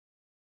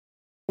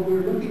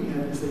looking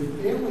at is a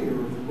failure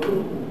of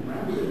local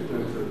rapid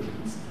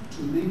divergence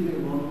to leave a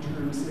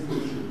long-term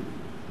signature.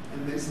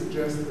 And they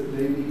suggest that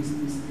maybe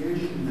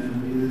speciation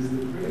then is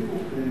the critical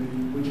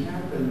thing which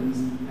happens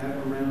at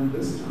around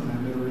this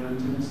time, at around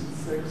 10 to the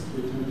 6th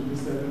or 10 to the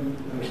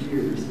 7th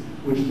years,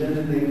 which then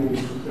enables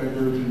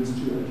divergence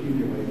to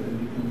accumulate and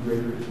become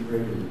greater and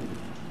greater.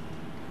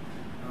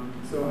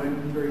 So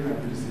I'm very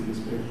happy to see this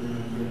paper, and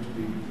I'm going to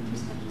be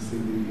interested to see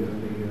the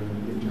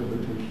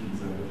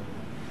interpretations of it.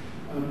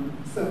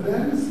 So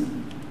that is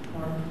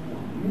part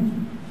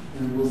one,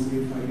 and we'll see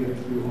if I get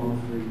through all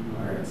three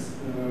parts.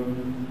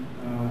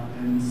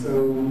 And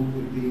so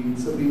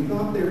we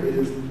thought there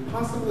is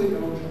possibly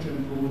Eldridge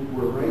and Brook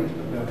were right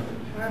about the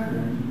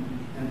pattern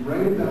and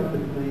right about the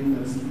claim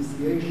that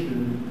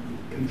speciation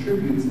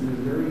contributes in a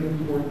very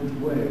important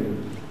way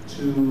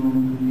to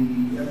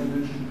the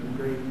evolution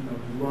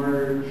of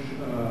large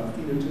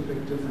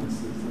phenotypic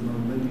differences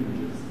among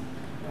lineages.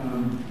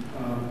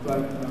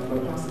 But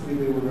possibly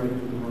they were right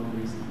for the wrong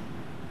reason.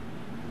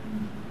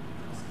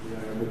 Possibly I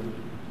have a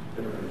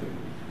better idea.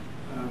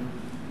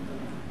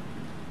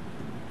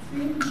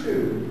 Theme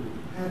 2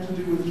 had to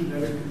do with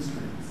genetic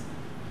constraints.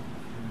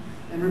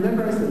 And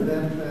remember I said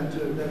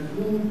that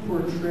Bloom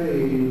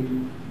portrayed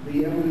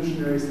the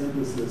evolutionary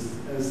synthesis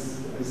as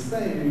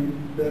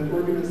saying that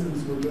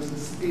organisms were just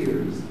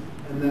spheres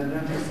and that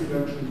natural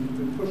selection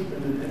could push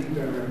them in any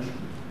direction,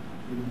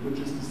 which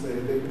is to say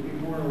they could be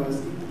more or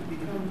less,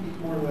 become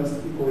more or less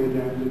equally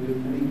adapted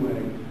in any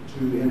way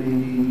to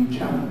any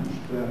challenge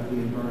that the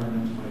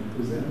environment might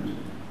present.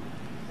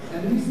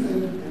 And he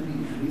said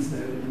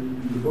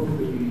in the book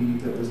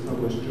that was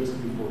published just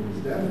before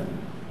his death,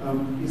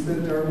 he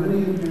said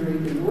Darwinian theory,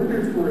 in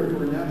order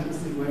for natural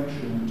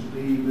selection to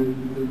be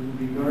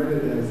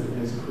regarded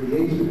as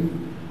creative,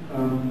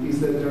 he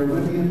said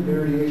Darwinian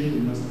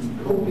variation must be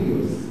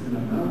copious in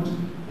amount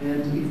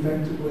and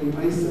effectively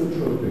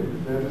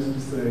isotropic, that is to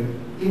say,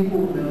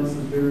 equal amounts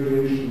of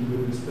variation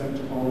with respect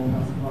to all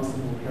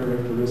possible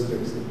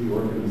characteristics of the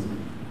organism,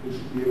 which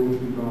should be able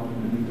to evolve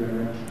in any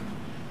direction.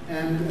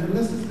 And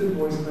this has been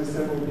voiced by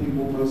several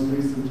people, most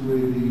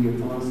recently the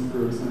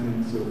philosopher of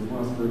science, or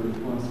philosopher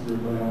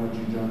of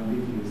biology, John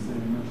Beatty, is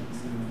saying much the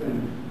same thing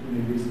in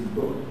a recent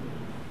book.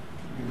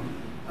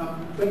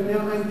 But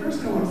now, I want to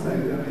say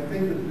that I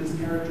think that this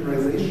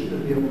characterization of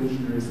the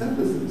evolutionary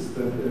synthesis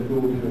that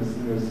Gould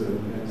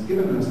has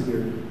given us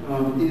here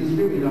is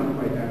really not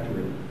quite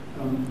accurate.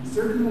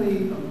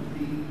 Certainly,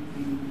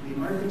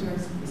 the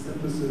architects of the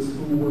synthesis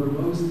who were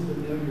most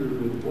familiar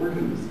with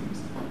organisms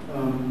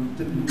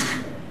didn't do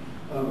that.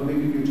 Let me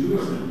give you two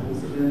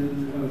examples.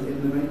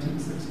 In the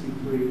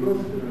 1963 book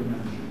that I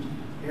mentioned,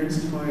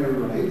 Ernst Mayr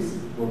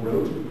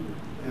wrote,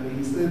 and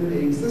he said,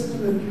 a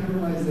system of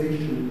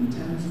catalyzation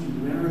tends to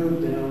narrow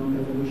down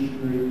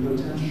evolutionary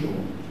potential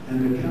and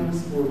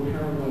accounts for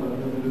parallel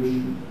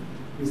evolution.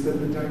 He said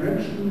the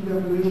direction of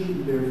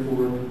evolution,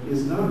 therefore,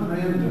 is not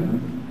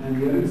random,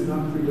 and yet it's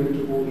not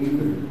predictable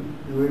either.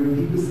 And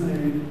he was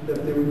saying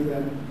that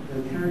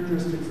the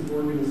characteristics of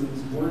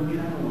organisms weren't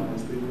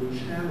catalyzed, they were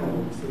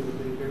channeled so that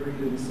they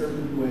varied in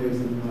certain ways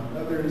and not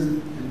others,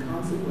 and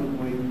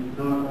consequently,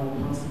 not all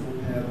possible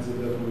paths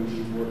of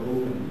evolution were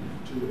open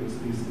to a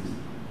species.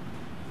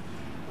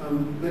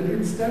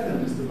 Leonard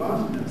Stebbins, the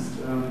botanist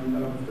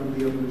from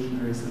the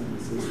evolutionary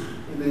synthesis,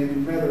 in a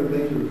rather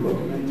later book,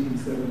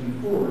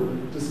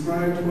 1974,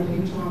 described what he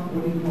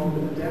called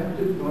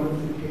adaptive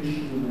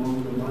modification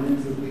along the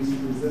lines of least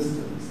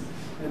resistance.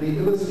 And he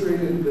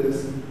illustrated this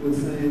with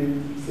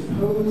saying,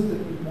 suppose that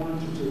you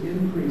wanted to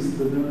increase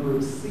the number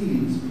of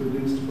seeds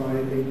produced by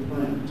a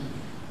plant.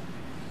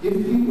 If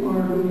you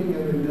are looking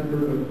at a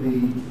member of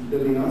the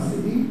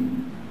Liliaceae,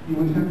 you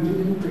would have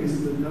to increase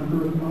the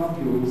number of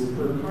ovules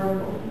per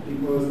carpel,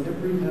 because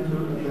every member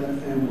of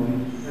that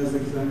family has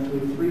exactly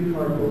 3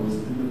 carpels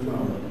in the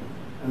flower.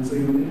 And so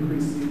you would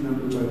increase seed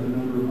number by the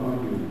number of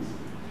ovules.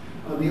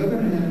 On the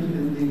other hand,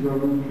 in the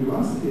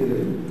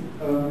Ranunculaceae,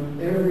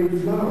 every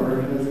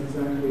flower has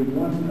exactly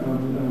one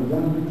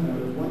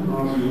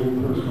ovule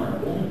per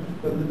carpel,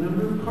 but the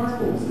number of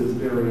carpels is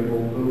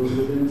variable both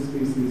within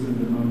species and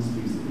among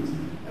species.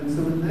 And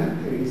so in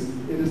that case,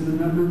 it is the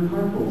number of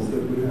carpels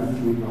that would have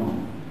to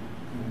evolve.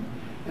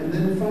 And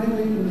then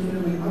finally, in the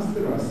family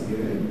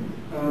Asteraceae,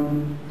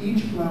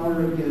 each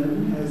flower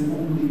again has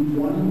only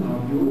one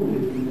ovule,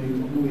 it can make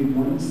only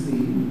one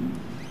seed,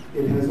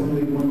 it has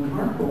only one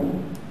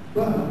carpel,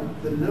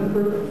 but the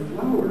number of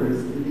flowers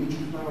in each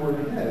flower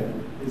head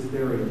is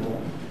variable,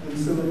 and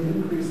so an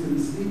increase in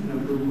seed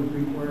number would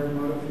require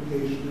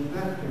modification of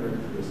that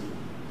characteristic.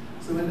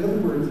 So in other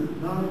words,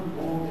 not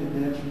all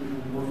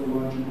imaginable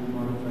morphological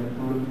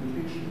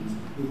modifications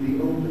would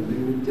be open.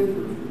 They would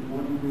differ from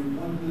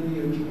one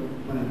lineage of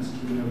plants to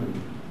another.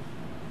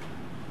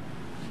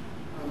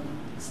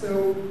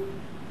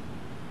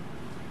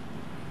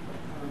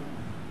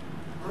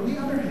 On the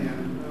other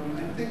hand,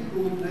 I think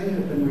Gould may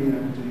have been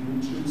reacting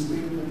to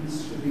statements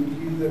to the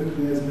view that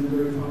he has been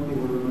very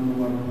popular among a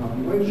lot of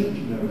population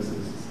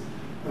geneticists.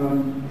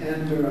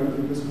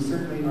 And this was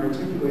certainly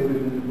articulated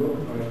in a book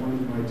by one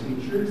of my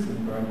teachers, teachers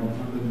and by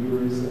Mohammed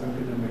Nuri's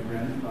academic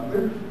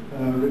grandfather,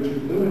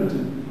 Richard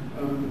Lewontin,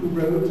 who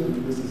wrote,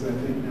 and this is I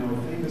think now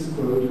a famous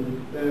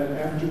quote, that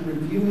after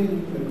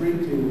reviewing a great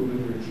deal of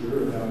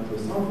literature about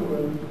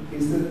Drosophila, he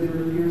said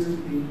there appears to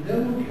be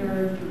no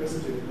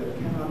characteristic that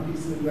cannot be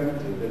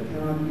selected, that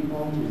cannot be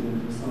altered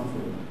in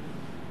Drosophila.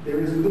 There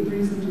is good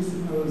reason to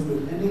suppose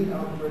that any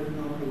outbred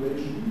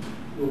population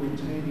will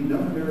contain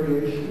enough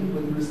variation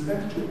with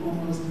respect to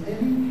almost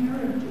any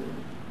character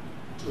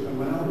to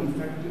allow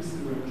effective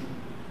selection.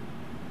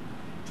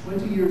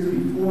 20 years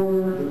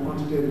before, the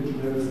quantitative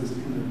geneticist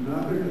Kenneth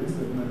Mather had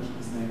said much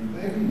the same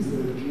thing. He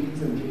said that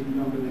genes and gene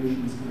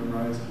combinations can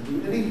arise to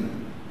do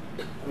anything.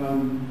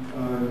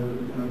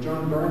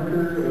 John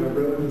Barker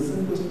wrote the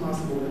simplest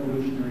possible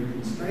evolutionary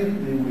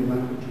constraint, namely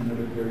lack of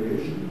genetic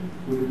variation,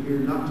 would appear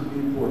not to be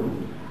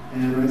important.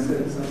 And I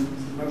said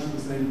much the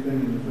same thing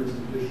in the first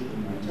edition of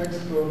my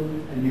textbook,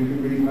 and you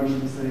can read much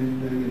the same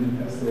thing in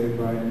an essay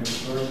by Nick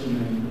Larson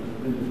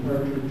and Lyndon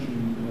Partridge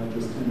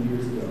just 10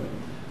 years ago.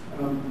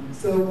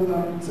 So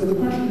the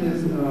question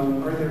is,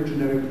 are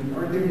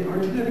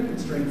genetic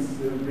constraints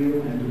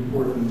real and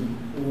important,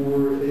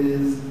 or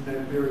is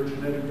that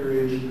genetic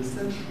variation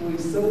essentially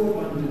so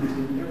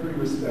abundant in every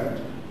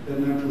respect that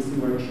natural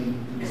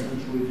selection can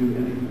essentially do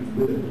anything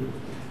with it?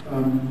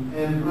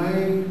 And I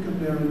come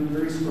down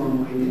very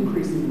strongly,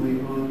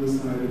 increasingly, on the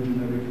side of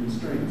genetic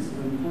constraints,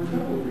 for a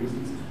couple of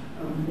reasons.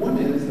 One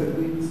is that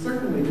we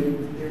certainly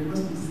think there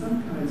must be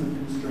some kinds of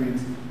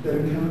constraints that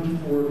account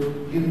for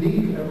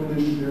unique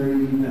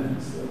evolutionary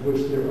events, of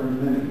which there are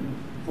many.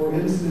 For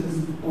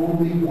instance,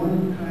 only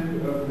one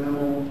kind of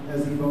mammal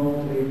has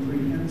evolved a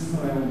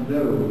prehensile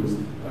nose,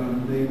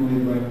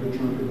 namely like the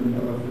trunk of an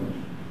elephant.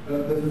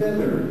 The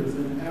feather is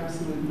an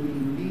absolutely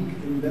unique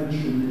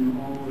invention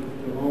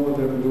in all of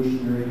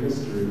evolutionary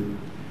history.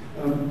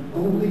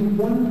 Only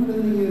one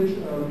lineage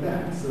of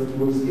bats, of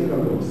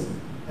Mosqueros,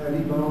 had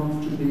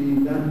evolved to be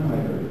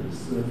vampires,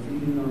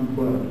 feeding on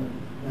blood.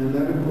 And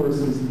that, of course,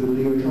 is the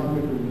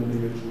neotropical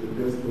lineage, the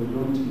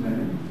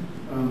Desmodontinae,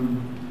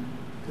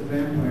 the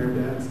vampire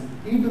bats.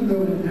 Even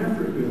though in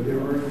Africa there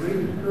are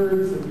great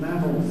herds of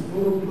mammals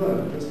full of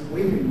blood just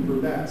waiting for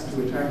bats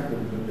to attack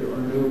them, but there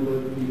are no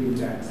blood-feeding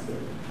bats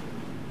there.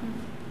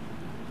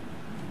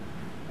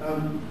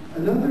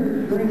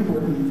 Another very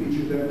important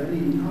feature that any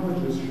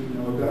ecologists should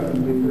know about,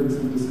 and we've heard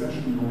some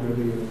discussion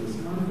already at this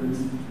conference,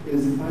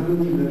 is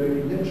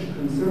phylogenetic niche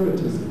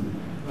conservatism.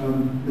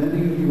 Many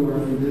of you are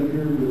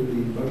familiar with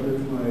the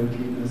butterfly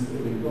genus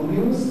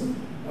Heliconius,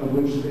 of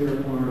which there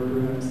are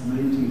perhaps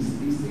 90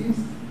 species.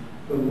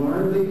 The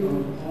larvae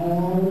of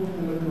all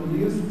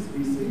Heliconius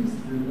species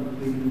and of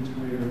the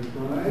entire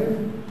tribe,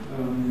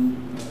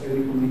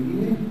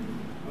 Heliconiinae,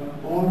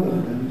 all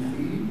of them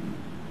feed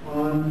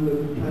on the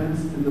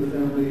plants in the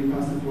family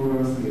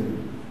Passifloraceae.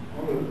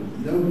 All of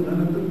them.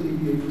 None of them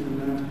deviate from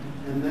that.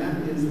 And that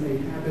is a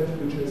habit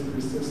which has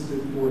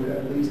persisted for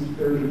at least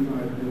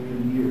 35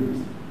 million years,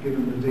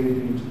 given the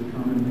dating to the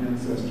common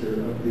ancestor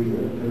of the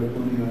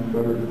Heliconian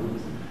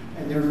butterflies.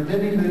 And there are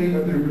many, many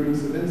other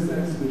groups of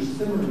insects which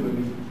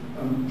similarly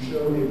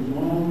show a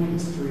long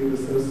history of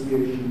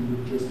association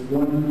with just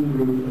one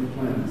group of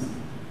plants.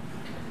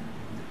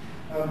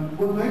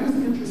 Well, I was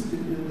interested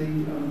in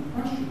the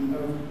question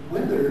of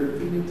whether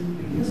the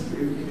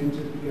history of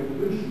phenotypic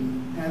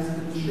evolution has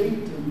been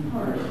shaped in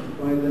part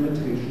by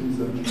limitations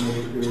of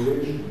genetic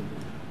variation.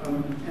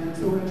 And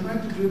so I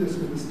tried to do this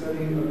with the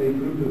study of a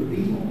group of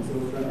beetles,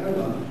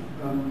 Ophrella.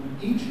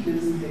 Each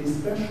is a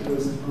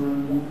specialist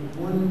on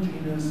one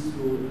genus,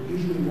 or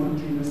usually one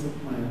genus of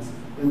plants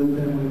in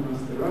the family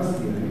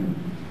Asteraceae.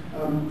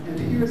 And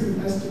here's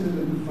an estimate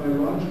of the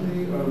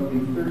phylogeny of the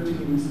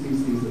 13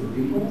 species of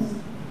beetles,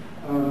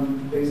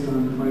 based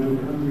on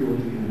mitochondrial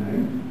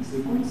DNA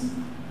sequence.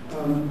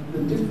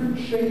 The different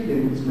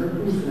shadings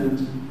represent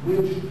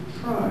which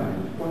tribe,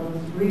 what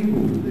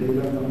tribu de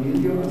la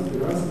familia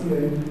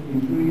Asteraceae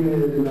incluye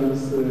de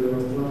las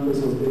plantas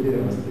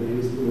hospederas de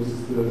estos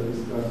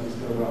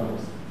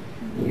escarabajos.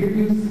 Here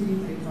you see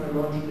a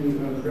phylogeny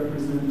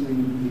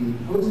representing the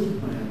host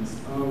plants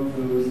of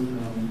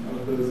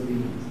those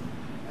beetles.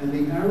 And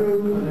the arrow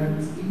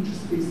connects each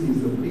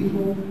species of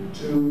beetle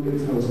to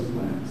its host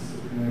plants,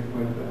 okay,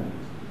 like that.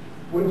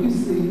 What you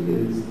see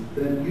is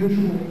that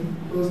usually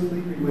closely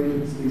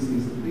related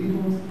species of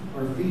beetles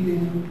are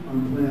feeding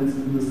on plants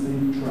in the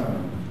same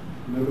tribe.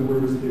 In other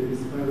words, there is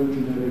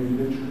phylogenetic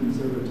niche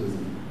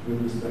conservatism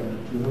with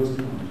respect to host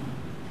plant.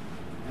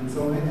 And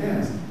so I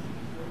asked,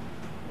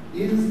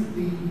 is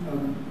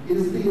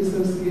the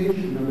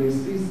association of a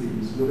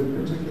species with a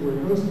particular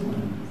host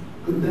plant,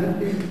 could that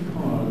be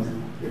because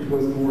it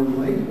was more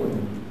likely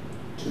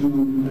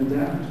to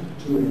adapt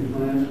to a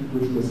plant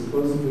which was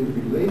closely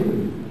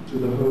related to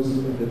the host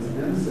of its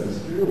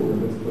ancestry or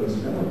of its close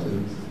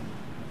relatives?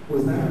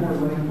 Was that more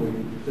likely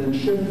than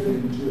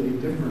shifting to a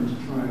different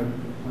tribe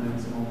of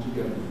plants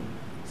altogether?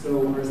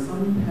 So are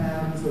some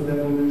paths of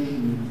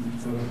evolution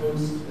of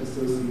host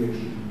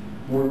association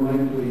more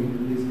likely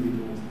in these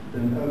beetles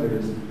than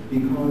others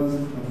because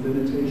of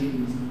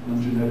limitations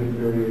on genetic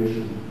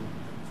variation?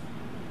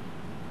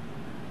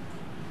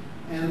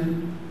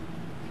 And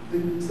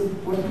so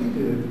what we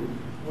did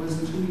was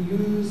to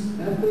use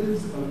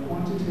methods of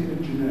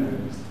quantitative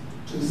genetics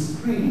to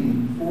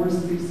screen 4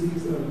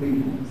 species of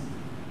beetles.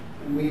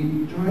 And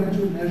we tried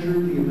to measure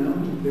the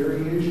amount of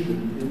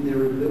variation in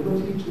their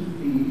ability to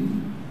feed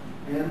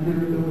and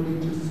their ability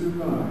to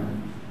survive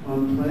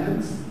on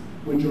plants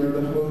which are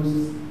the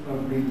hosts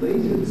of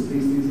related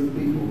species of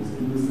beetles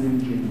in the same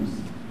genus.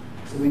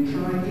 So we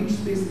try each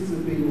species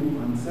of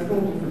beetle on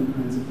several different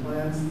kinds of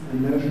plants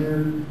and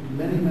measure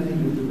many, many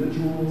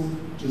individuals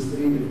to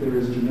see if there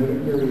is genetic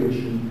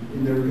variation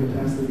in their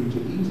capacity to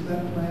eat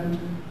that plant,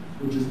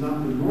 which is not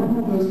the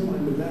normal host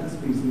plant of that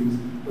species,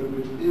 but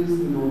which is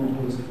the normal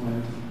host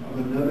plant of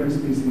another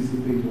species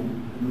of beetle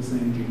in the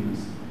same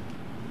genus.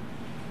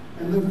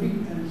 And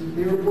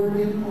there were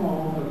in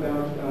all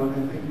about, I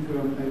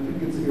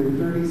think it's here,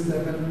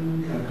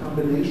 37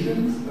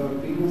 combinations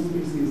of beetle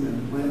species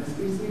and plant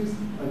species,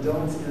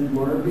 adults and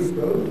larvae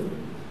both.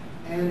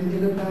 And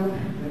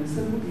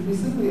we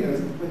simply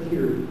asked, like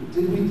here,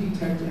 did we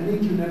detect any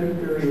genetic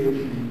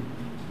variation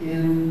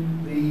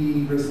in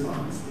the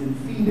response, in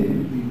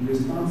feeding, the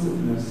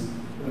responsiveness,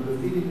 the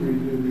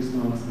feeding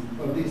response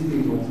of these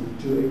beetles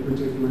to a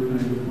particular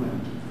kind of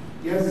plant?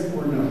 Yes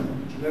or no?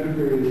 Genetic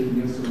variation,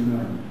 yes or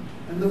no?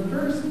 And the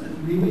first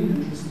and really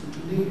interesting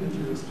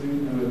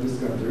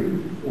discovery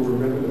or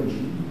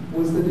revelation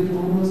was that in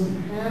almost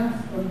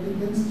half of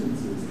the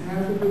instances,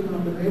 half of the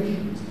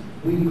combinations,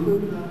 we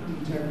could not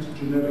detect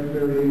genetic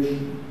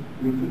variation.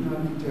 We could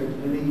not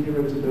detect any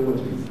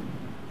heritability.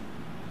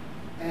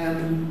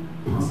 And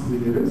possibly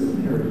there is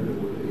some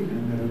heritability,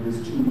 and that it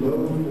is too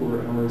low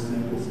for our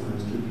sample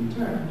size to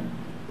detect.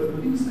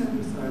 But these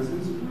sample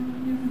sizes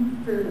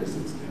were fairly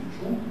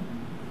substantial.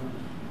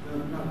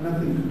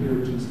 Nothing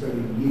compared to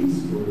studying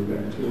yeast or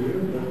bacteria,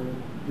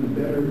 but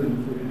better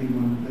than for any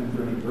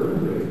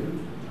vertebrate,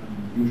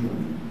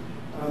 usually.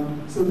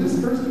 So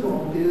this, first of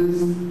all,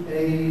 is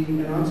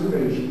an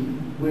observation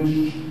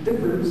which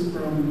differs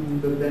from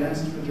the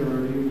vast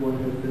majority of what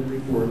has been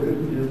reported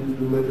in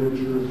the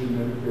literature of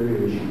genetic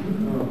variation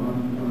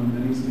on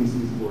many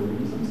species of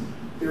organisms.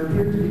 There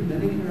appear to be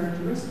many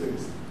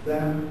characteristics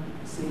that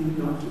seem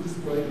not to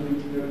display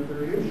any genetic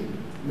variation.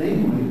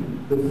 Namely,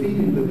 the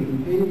feeding, the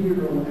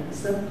behavioral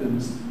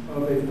acceptance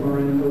of a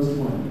foreign host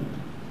plant.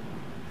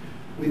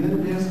 We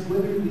then asked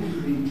whether the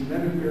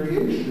genetic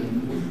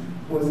variation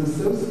was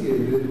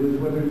associated with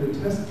whether the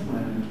test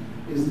plant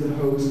is the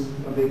host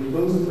of a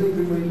closely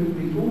related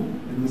beetle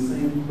in the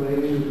same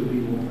clade of the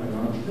beetle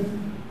phylogeny,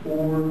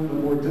 or a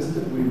more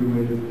distantly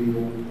related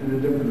beetle in a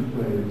different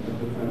clade of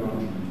the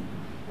phylogeny.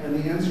 And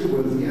the answer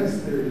was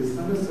yes, there is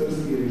some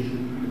association,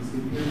 and it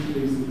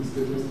appears to be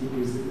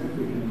statistically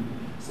significant.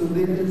 So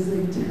there is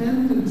a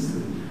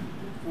tendency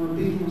for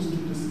beetles to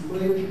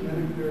display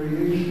genetic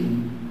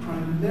variation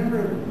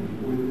primarily,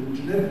 or the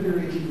genetic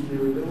variation in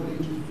their ability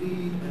to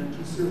feed and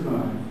to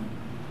survive,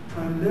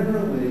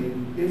 primarily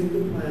if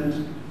the plant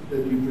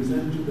that you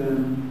present to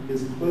them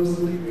is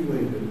closely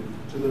related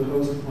to the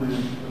host plant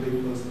of a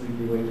closely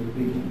related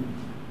beetle.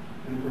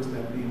 And of course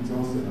that means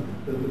also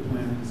that the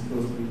plant is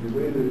closely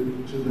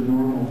related to the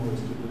normal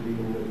host of the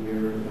beetle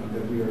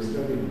that we are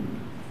studying.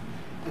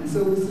 And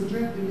so the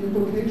subjective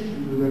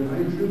implication that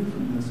I drew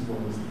from this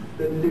was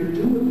that there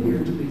do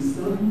appear to be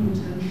some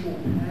potential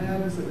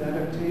paths of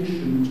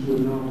adaptation to a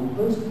novel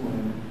host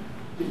plant.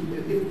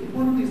 If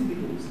one of these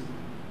beetles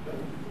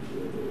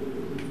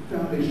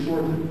found a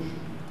shortage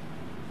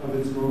of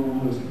its normal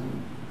host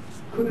plant,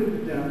 could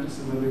it adapt to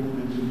some other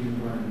plant in the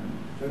environment?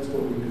 That's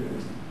what we could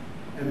ask.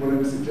 And what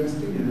I'm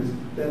suggesting is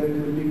that it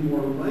would be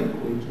more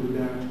likely to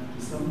adapt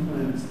to some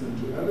plants than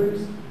to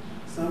others.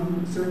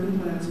 Certain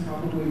plants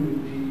probably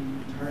would be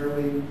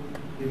entirely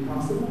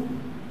impossible.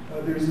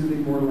 Others would be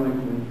more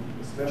likely,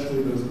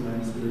 especially those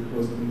plants that are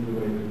closely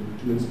related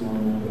to its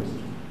normal host.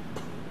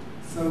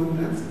 So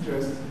that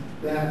suggests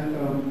that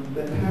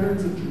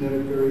patterns of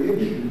genetic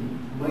variation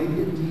might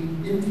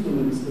indeed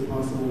influence the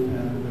possible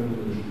path of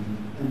evolution,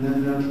 and that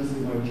natural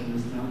selection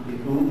is not the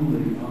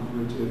only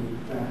operative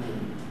factor.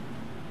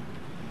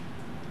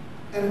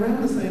 And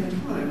around the same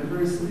time, a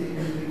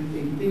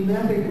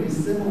thematically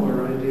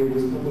similar idea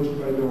was published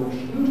by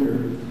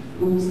Schluter,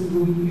 who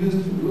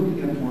used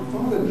looking at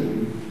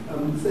morphology,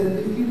 said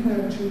if you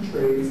have two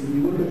traits and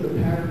you look at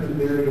the pattern of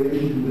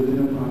variation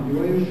within a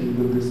population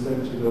with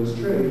respect to those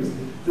traits,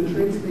 the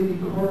traits may be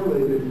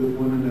correlated with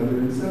one another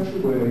in such a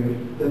way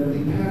that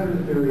the pattern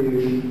of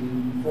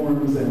variation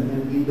forms an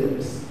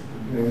ellipse.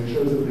 Okay? It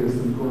shows that there's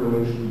some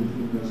correlation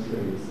between those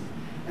traits.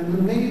 And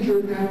the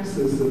major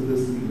axis of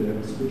this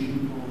ellipse, which he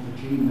called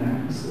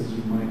G-max, as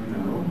you might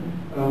know,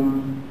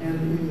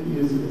 and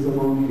is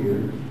along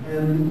here.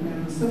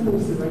 And simple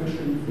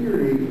selection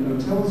theory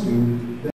tells you